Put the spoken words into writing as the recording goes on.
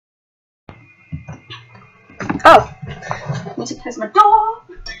Oh, I need to close my door.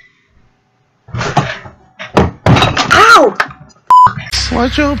 Ow!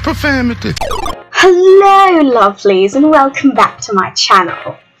 Watch your profanity. Hello, lovelies, and welcome back to my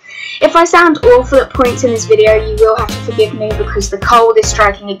channel. If I sound awful at points in this video, you will have to forgive me because the cold is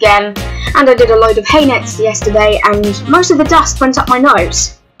striking again, and I did a load of hay nets yesterday, and most of the dust went up my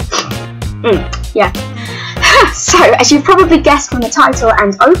nose. Yeah. So, as you've probably guessed from the title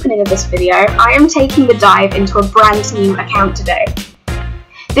and opening of this video, I am taking the dive into a brand new account today.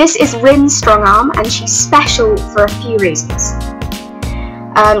 This is Rin Strongarm, and she's special for a few reasons.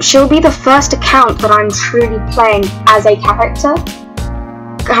 She'll be the first account that I'm truly playing as a character.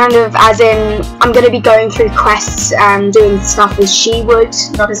 Kind of as in, I'm going to be going through quests and doing stuff as she would,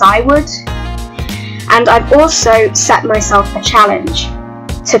 not as I would. And I've also set myself a challenge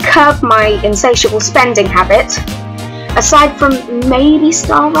to curb my insatiable spending habit. Aside from maybe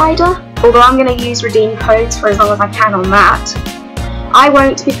Star Rider, although I'm going to use redeem codes for as long as I can on that, I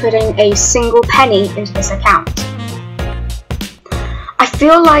won't be putting a single penny into this account. I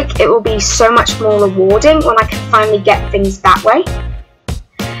feel like it will be so much more rewarding when I can finally get things that way.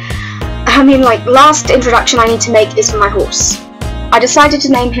 I mean, like, last introduction I need to make is for my horse. I decided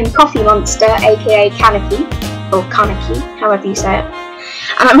to name him Coffee Monster, aka Kaneki, or Kaneki, however you say it.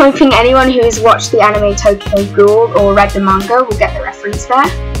 And I'm hoping anyone who has watched the anime Tokyo Ghoul or read the manga will get the reference there.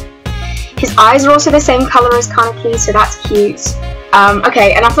 His eyes are also the same colour as Kaneki, so that's cute.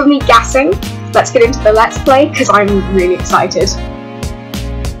 Okay, enough of me gassing. Let's get into the Let's Play, because I'm really excited.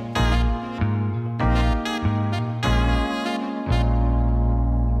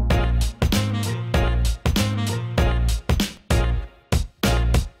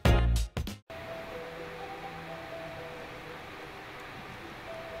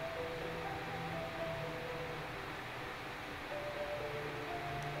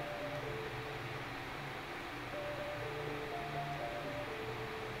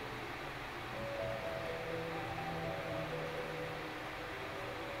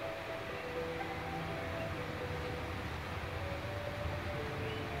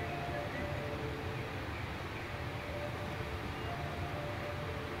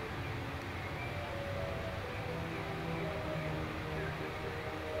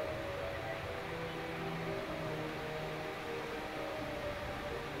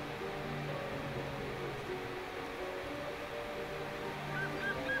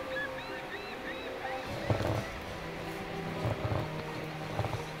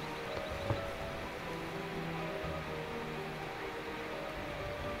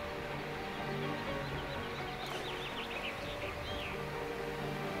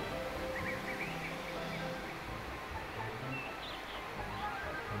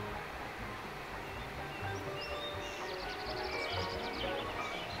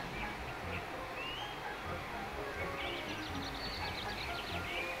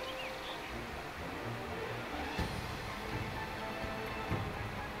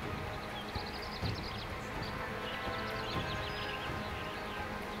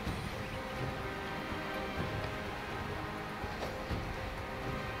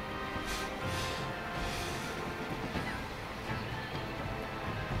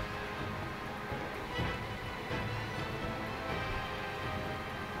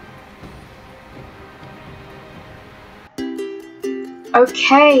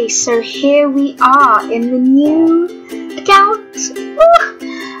 Okay, so here we are in the new account.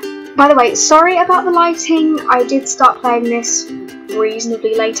 Ooh. By the way, sorry about the lighting. I did start playing this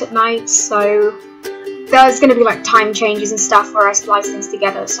reasonably late at night, so there's going to be like time changes and stuff where I splice things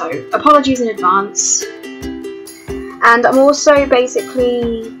together, so apologies in advance. And I'm also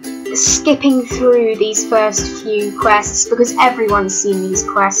basically skipping through these first few quests because everyone's seen these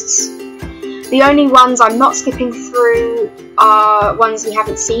quests. The only ones I'm not skipping through are ones we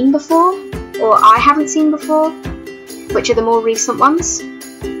haven't seen before, or I haven't seen before, which are the more recent ones.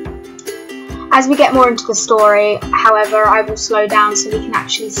 As we get more into the story, however, I will slow down so we can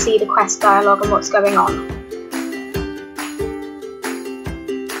actually see the quest dialogue and what's going on.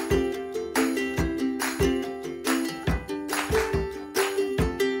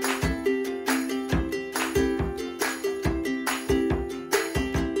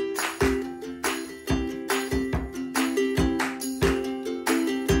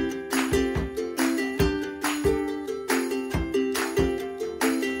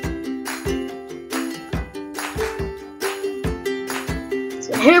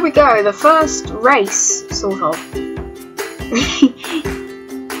 Here we go, the first race, sort of.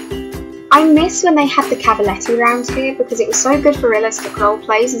 I miss when they had the Cavaletti round here because it was so good for realistic role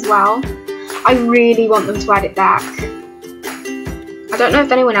plays as well. I really want them to add it back. I don't know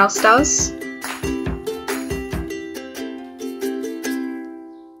if anyone else does.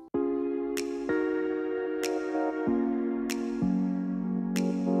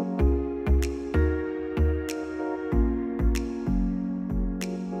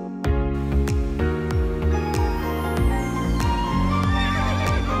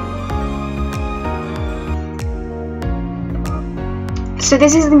 So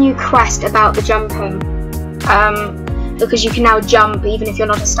this is the new quest about the jumping, because you can now jump even if you're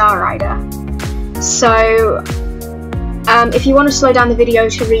not a Star Rider. So if you want to slow down the video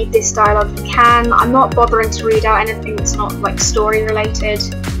to read this dialogue, you can. I'm not bothering to read out anything that's not like story related,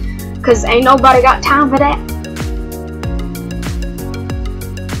 because ain't nobody got time for that.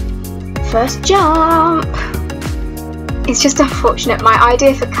 First jump! It's just unfortunate. My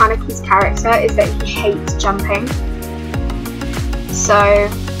idea for Kaneki's character is that he hates jumping. So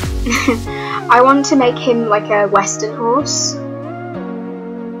I want to make him like a Western horse.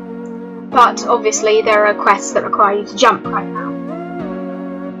 But obviously there are quests that require you to jump right now.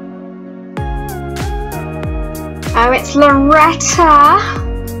 Oh, it's Loretta!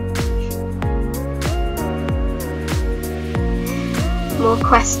 More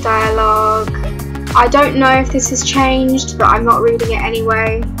quest dialogue. I don't know if this has changed, but I'm not reading it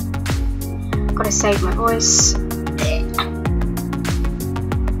anyway. Gotta save my voice.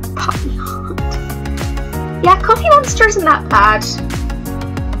 Puppy Heart. Yeah, Coffee Monster isn't that bad.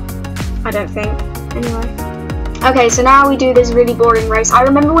 I don't think. Anyway. Okay, so now we do this really boring race. I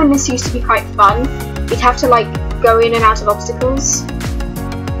remember when this used to be quite fun. You'd have to like go in and out of obstacles.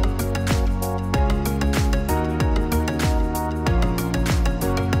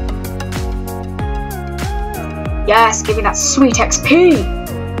 Yes, give me that sweet XP!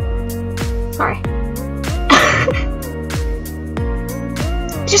 Sorry.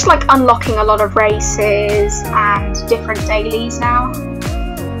 Just like unlocking a lot of races and different dailies now.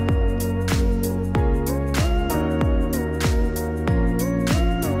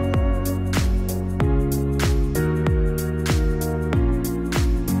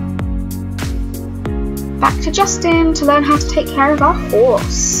 Back to Justin to learn how to take care of our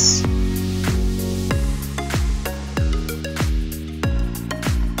horse.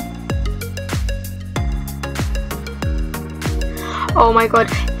 Oh my god,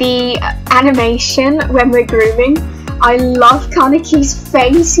 the animation when we're grooming, I love Kaneki's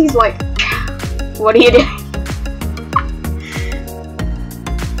face. He's like, what are you doing?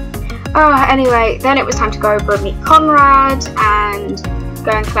 Anyway, then it was time to go over and meet Conrad and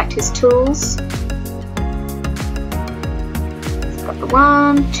go and collect his tools. Got the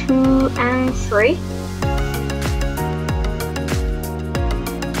 1, 2, and 3.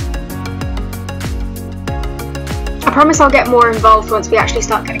 I promise I'll get more involved once we actually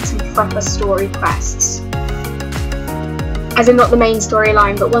start getting some proper story quests. As in not the main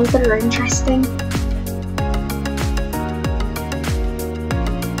storyline, but ones that are interesting.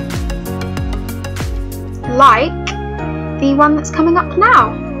 Like the one that's coming up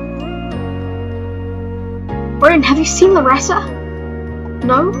now. Rin, have you seen Loretta?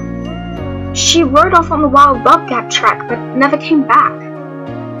 No? She rode off on the wild bobcat track but never came back.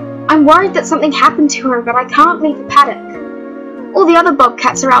 I'm worried that something happened to her, but I can't leave the paddock. All the other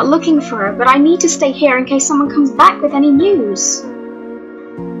bobcats are out looking for her, but I need to stay here in case someone comes back with any news.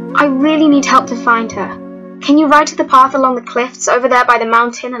 I really need help to find her. Can you ride to the path along the cliffs over there by the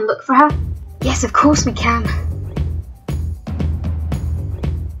mountain and look for her? Yes, of course we can.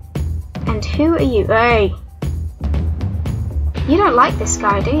 And who are you? Hey. You don't like this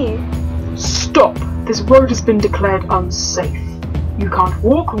guy, do you? Stop! This road has been declared unsafe. You can't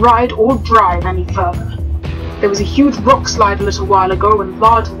walk, ride, or drive any further. There was a huge rock slide a little while ago and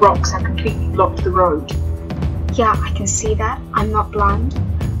large rocks have completely blocked the road. Yeah, I can see that. I'm not blind.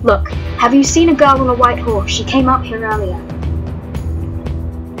 Look, have you seen a girl on a white horse? She came up here earlier.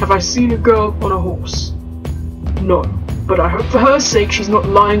 Have I seen a girl on a horse? No, but I hope for her sake she's not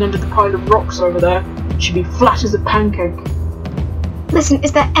lying under the pile of rocks over there. She'd be flat as a pancake. Listen,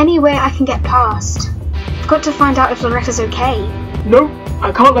 is there any way I can get past? I've got to find out if Loretta's okay. No,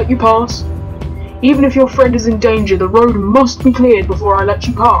 I can't let you pass. Even if your friend is in danger, the road must be cleared before I let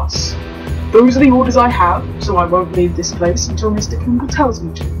you pass. Those are the orders I have, so I won't leave this place until Mr. Kimball tells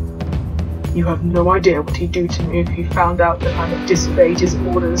me to. You have no idea what he'd do to me if he found out that I had disobeyed his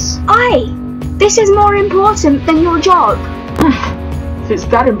orders. Aye! This is more important than your job! If it's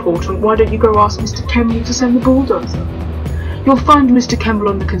that important, why don't you go ask Mr. Kimball to send the bulldozer? You'll find Mr. Kimball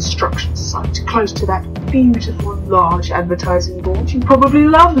on the construction site, close to that beautiful large advertising board you probably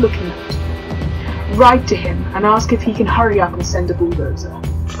love looking at. Write to him and ask if he can hurry up and send a bulldozer.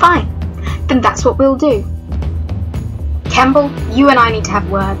 Fine, then that's what we'll do. Kimball, you and I need to have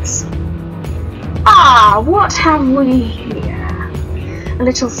words. Ah, what have we here? A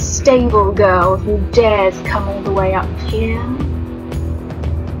little stable girl who dares come all the way up here?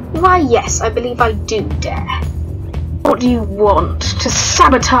 Why yes, I believe I do dare. What do you want? To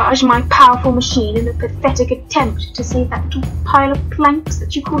sabotage my powerful machine in a pathetic attempt to save that little pile of planks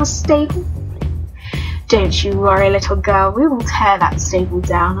that you call a stable? Don't you worry, little girl, we will tear that stable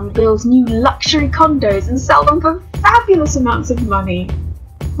down and build new luxury condos and sell them for fabulous amounts of money.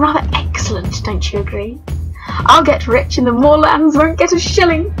 Rather excellent, don't you agree? I'll get rich and the Moorlands won't get a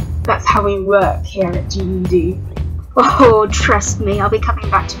shilling. That's how we work here at GED. Oh, trust me, I'll be coming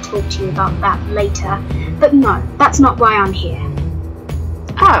back to talk to you about that later. But no, that's not why I'm here.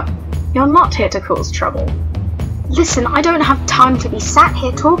 Oh, you're not here to cause trouble. Listen, I don't have time to be sat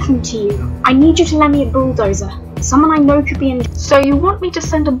here talking to you. I need you to lend me a bulldozer. Someone I know could be in... So you want me to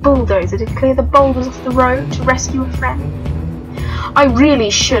send a bulldozer to clear the boulders off the road to rescue a friend? I really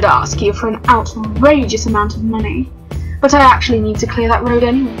should ask you for an outrageous amount of money, but I actually need to clear that road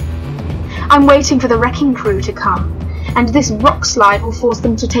anyway. I'm waiting for the wrecking crew to come, and this rock slide will force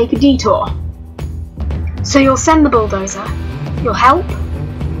them to take a detour. So you'll send the bulldozer? You'll help?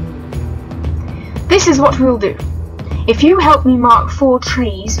 This is what we'll do. If you help me mark 4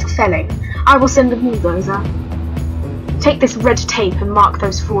 trees for felling, I will send the bulldozer. Take this red tape and mark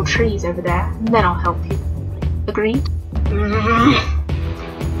those 4 trees over there, and then I'll help you. Agreed?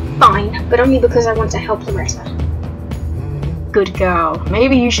 Fine, but only because I want to help Loretta. Good girl.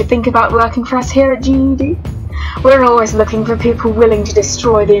 Maybe you should think about working for us here at GED. We're always looking for people willing to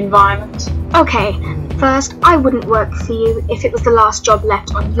destroy the environment. Okay, first, I wouldn't work for you if it was the last job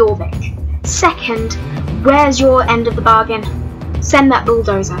left on your Vic. Second, where's your end of the bargain? Send that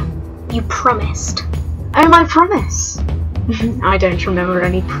bulldozer. You promised. Oh, my promise? I don't remember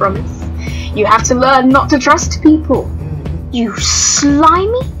any promise. You have to learn not to trust people. You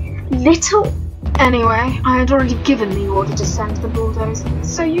slimy little... Anyway, I had already given the order to send the bulldozer,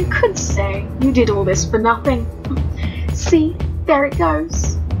 so you could say you did all this for nothing. See, there it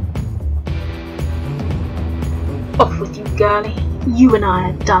goes. Off with you, girlie. You and I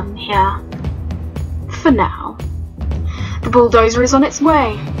are done here. For now. The bulldozer is on its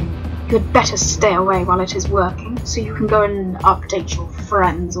way. You had better stay away while it is working, so you can go and update your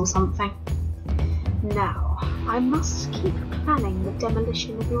friends or something. Now, I must keep planning the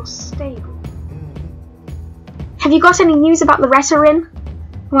demolition of your stable. Have you got any news about Loretta, Rin?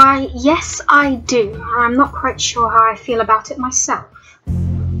 Why, yes I do. I'm not quite sure how I feel about it myself.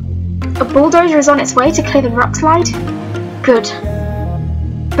 A bulldozer is on its way to clear the rock slide? Good.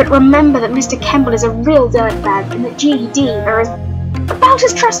 But remember that Mr. Kemble is a real dirtbag and that GED are about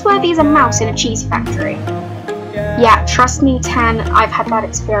as trustworthy as a mouse in a cheese factory. Yeah, trust me, Tan, I've had that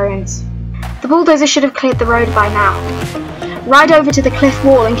experience. The bulldozer should have cleared the road by now. Ride over to the cliff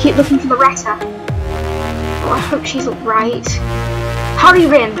wall and keep looking for Loretta. Oh, I hope she's alright. Hurry,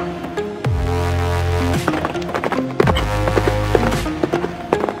 Rin!